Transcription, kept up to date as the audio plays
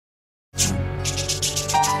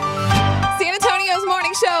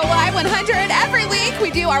we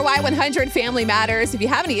do our Y100 Family Matters. If you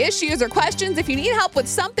have any issues or questions, if you need help with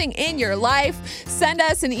something in your life, send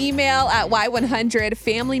us an email at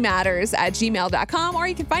y100familymatters@gmail.com, or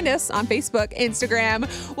you can find us on Facebook, Instagram,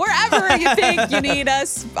 wherever you think you need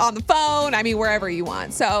us, on the phone. I mean, wherever you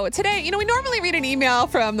want. So today, we normally read an email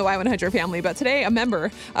from the Y100 family, but today a member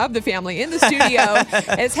of the family in the studio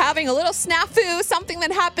is having a little snafu, something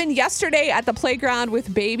that happened yesterday at the playground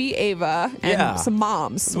with baby Ava and some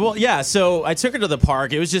moms. Well, yeah, so I took her to the park.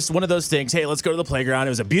 It was just one of those things. Hey, let's go to the playground.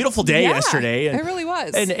 It was a beautiful day yesterday. It really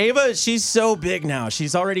was. And Ava, she's so big now.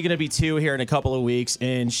 She's already going to be 2 here in a couple of weeks,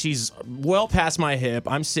 and she's well past my hip.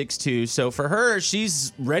 I'm 6'2", so for her,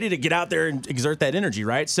 she's ready to get out there and exert that energy,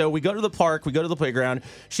 right? So we go to the park, we go to the playground.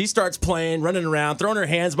 She starts playing, running around, throwing her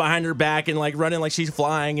hands behind her back and like running like she's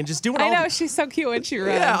flying and just doing all... I know, she's so cute when she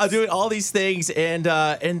runs. Yeah, doing all these things. And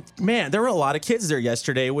man, there were a lot of kids there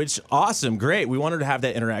yesterday, which awesome, great. We wanted to have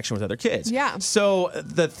that interaction with other kids. Yeah. So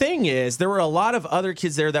the thing is, there were a lot of other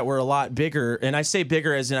kids there that were a lot bigger. And I say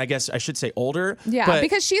bigger as in, I guess I should say older. Yeah, but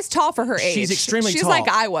because she's tall for her age. She's extremely she's tall. She's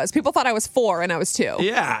like I was. People thought I was 4 and I was 2.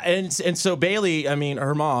 Yeah, and so Bailey, I mean,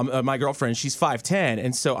 her mom, my girlfriend, she's 5'10",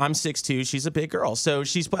 and so I'm 6'2". She's a big girl. So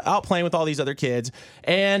she's out playing with all these other kids.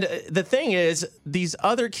 And the thing is, these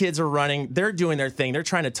other kids are running. They're doing their thing. They're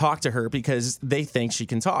trying to talk to her because they think she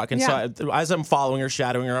can talk. And so as I'm following her,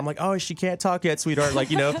 shadowing her, I'm like, oh, she can't talk yet, sweetheart. Like,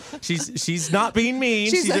 she's not being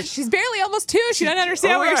mean. She's barely almost 2. She doesn't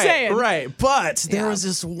understand what you're saying. Right. But there was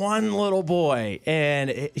this one little boy,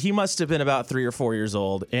 and he must have been about 3 or 4 years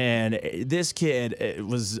old. And this kid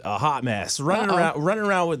was a hot mess, running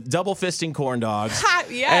around with double fisting corn dogs.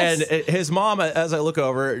 Yes. And his mom, as I look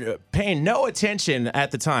over, paying no attention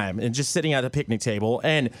at the time and just sitting at the picnic table.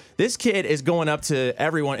 And this kid is going up to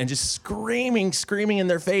everyone and just screaming in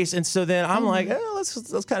their face. And so then I'm like,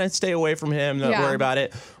 let's kind of stay away from him, not worry about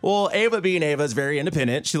it. Well, Ava being Ava is very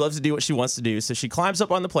independent. She loves to do what she wants to do. So she climbs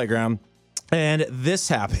up on the playground, and this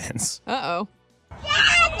happens. Uh-oh.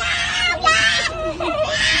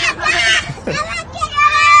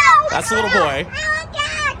 That's the little boy.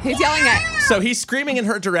 He's yelling at... So he's screaming in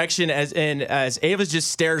her direction as Ava just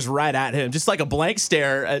stares right at him, just like a blank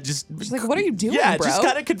stare. She's like, what are you doing, bro? just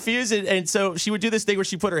kind of confused. And so she would do this thing where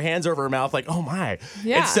she put her hands over her mouth like, oh, my.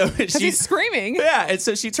 Yeah, and so he's screaming. Yeah, and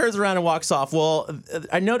so she turns around and walks off. Well,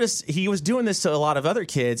 I noticed he was doing this to a lot of other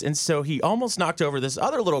kids, and so he almost knocked over this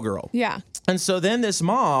other little girl. Yeah. And so then this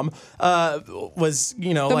mom was,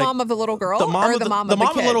 the mom of the little girl? The mom of the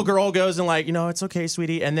little girl goes and like, it's okay,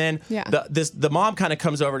 sweetie. And then the mom kind of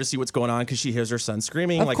comes over to see what's going on because she hears her son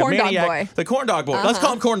screaming like a maniac. The corn dog boy. Let's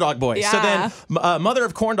call him corn dog boy. Yeah. So then mother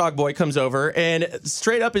of corn dog boy comes over and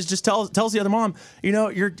straight up is just tells the other mom,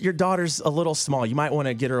 your daughter's a little small. You might want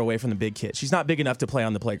to get her away from the big kid. She's not big enough to play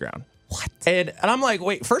on the playground. What? And I'm like,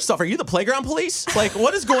 wait, first off, are you the playground police? Like,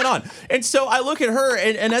 what is going on? And so I look at her,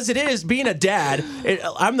 and as it is, being a dad,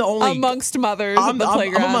 I'm the only... Amongst mothers at the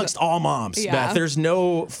playground. I'm amongst all moms, Beth. There's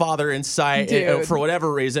no father in sight for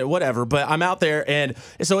whatever reason, whatever. But I'm out there, and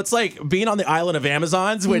so it's like being on the island of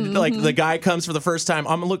Amazons when like the guy comes for the first time.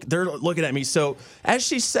 They're looking at me. So as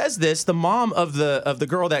she says this, the mom of the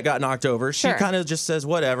girl that got knocked over, she kind of just says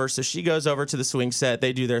whatever. So she goes over to the swing set.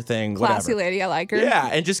 They do their thing, Classy lady, I like her. Yeah,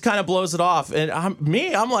 and just kind of blows it off. And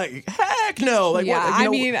I'm like, heck no. Like, I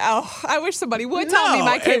mean, I wish somebody would tell me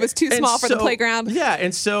my kid was too small for the playground. Yeah,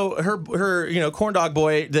 and so her corn dog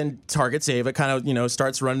boy then targets Ava, kind of,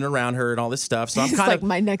 starts running around her and all this stuff. So I'm kind of like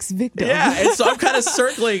my next victim. Yeah, and so I'm kind of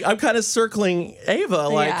circling Ava,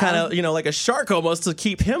 like kind of, like a shark almost to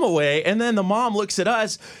keep him away. And then the mom looks at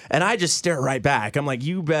us, and I just stare right back. I'm like,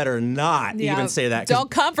 you better not even say that. Don't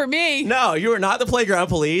come for me. No, you are not the playground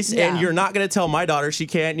police, and you're not going to tell my daughter she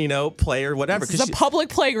can't, play or whatever. It's a public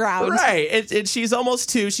playground. Right. And she's almost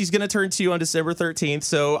 2. She's going to turn 2 on December 13th.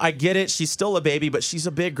 So I get it. She's still a baby, but she's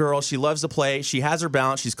a big girl. She loves to play. She has her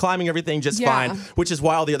balance. She's climbing everything just fine, which is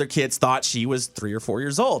why all the other kids thought she was 3 or 4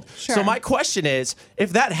 years old. Sure. So my question is,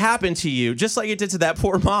 if that happened to you, just like it did to that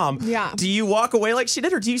poor mom, do you walk away like she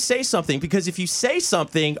did, or do you say something? Because if you say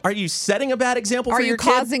something, are you setting a bad example for your kid?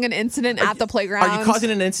 Are you causing an incident at the playground? Are you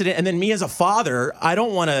causing an incident? And then me as a father, I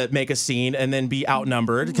don't want to make a scene and then be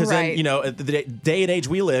outnumbered because then, the day and age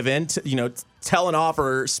we live in, telling off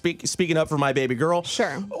or speaking up for my baby girl.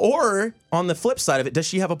 Sure. Or on the flip side of it, does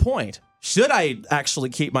she have a point? should I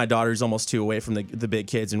actually keep my daughters almost 2 away from the big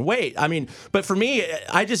kids and wait? I mean, but for me,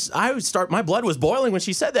 my blood was boiling when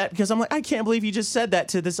she said that, because I'm like, I can't believe you just said that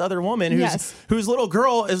to this other woman whose little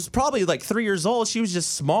girl is probably like 3 years old. She was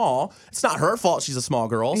just small. It's not her fault she's a small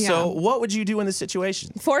girl. Yeah. So what would you do in this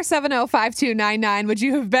situation? 470-5299. Would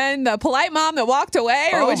you have been the polite mom that walked away,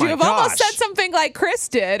 or would you have almost said something like Chris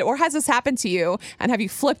did? Or has this happened to you and have you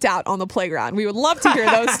flipped out on the playground? We would love to hear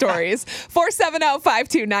those stories.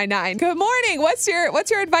 470-5299. Good morning. What's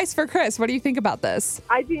your advice for Chris? What do you think about this?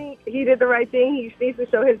 I think he did the right thing. He needs to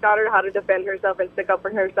show his daughter how to defend herself and stick up for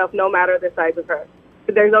herself no matter the size of her.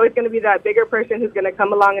 There's always going to be that bigger person who's going to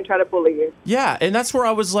come along and try to bully you. Yeah, and that's where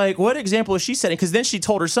I was like, what example is she setting? Because then she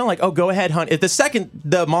told her son, like, oh, go ahead, honey. The second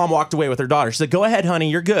the mom walked away with her daughter, she said, go ahead, honey,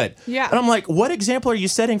 you're good. Yeah. And I'm like, what example are you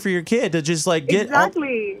setting for your kid to just like get...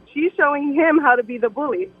 Exactly. She's showing him how to be the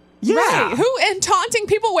bully. Yeah. Right. Who, and taunting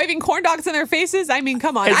people, waving corn dogs in their faces? I mean,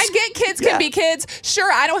 come on. I get kids can be kids.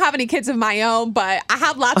 Sure, I don't have any kids of my own, but I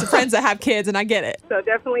have lots of friends that have kids, and I get it. So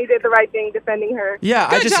definitely did the right thing defending her.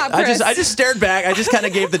 Yeah, Good job, Chris. I just stared back. I just kind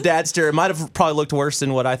of gave the dad stare. It might have probably looked worse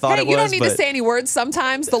than what I thought it was. You don't need to say any words.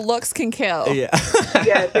 Sometimes the looks can kill. Yeah.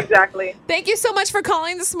 Yes, exactly. Thank you so much for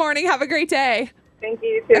calling this morning. Have a great day. Thank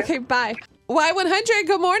you, too. Okay, bye. Y100,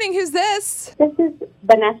 good morning. Who's this? This is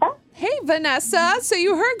Vanessa. Hey, Vanessa. So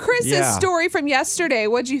you heard Chris's story from yesterday.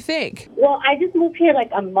 What'd you think? Well, I just moved here like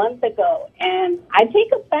a month ago, and I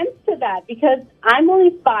take offense to that because I'm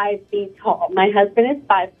only 5 feet tall. My husband is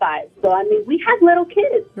 5'5". So, I mean, we have little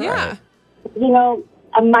kids. Yeah. You know,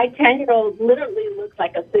 my 10-year-old literally looks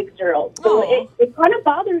like a 6-year-old. So it kind of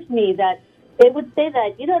bothers me that they would say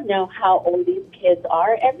that you don't know how old these kids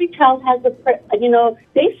are. Every child has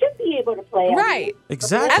they should be able to play. Right.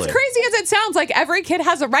 Exactly. As crazy as it sounds, like every kid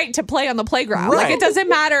has a right to play on the playground. Right. Like it doesn't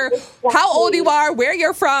matter how old you are, where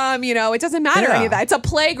you're from, it doesn't matter any of that. It's a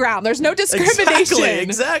playground. There's no discrimination.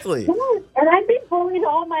 Exactly. Yes. And I've been bullied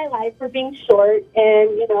all my life for being short,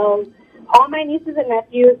 and all my nieces and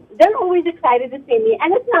nephews, they're always excited to see me.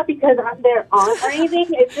 And it's not because I'm their aunt or anything.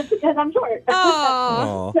 It's just because I'm short.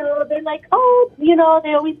 Oh. So they're like,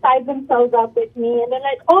 they always size themselves up with me. And they're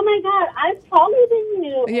like, oh, my God, I'm taller than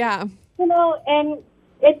you. Yeah. And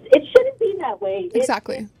it shouldn't be that way.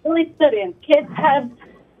 Exactly. It really shouldn't. Kids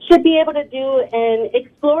should be able to do and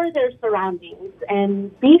explore their surroundings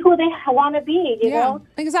and be who they want to be, you know?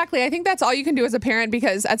 Exactly. I think that's all you can do as a parent,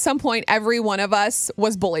 because at some point, every one of us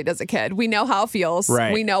was bullied as a kid. We know how it feels.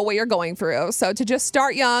 Right. We know what you're going through. So to just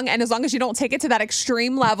start young, and as long as you don't take it to that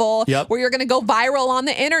extreme level where you're going to go viral on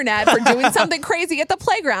the internet for doing something crazy at the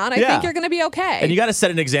playground, I think you're going to be okay. And you got to set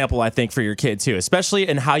an example, I think, for your kid too, especially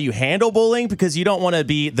in how you handle bullying, because you don't want to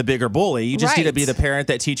be the bigger bully. You just need to be the parent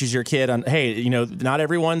that teaches your kid on, hey, not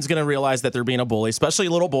everyone's going to realize that they're being a bully, especially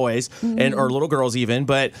little boys or little girls even.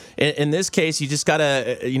 But in this case, you just got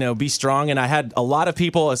to, be strong. And I had a lot of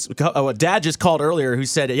people, a dad just called earlier who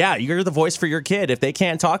said, yeah, you're the voice for your kid. If they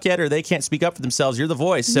can't talk yet or they can't speak up for themselves, you're the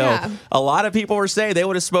voice. So a lot of people were saying they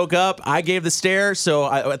would have spoke up. I gave the stare. So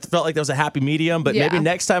I felt like there was a happy medium, but maybe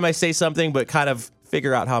next time I say something, but kind of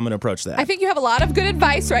figure out how I'm going to approach that. I think you have a lot of good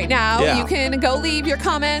advice right now. Yeah. You can go leave your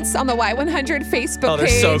comments on the Y100 Facebook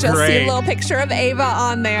page. So You'll great. see a little picture of Ava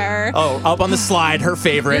on there. Oh, up on the slide, her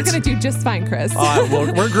favorite. You're going to do just fine, Chris.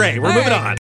 We're great. We're moving on.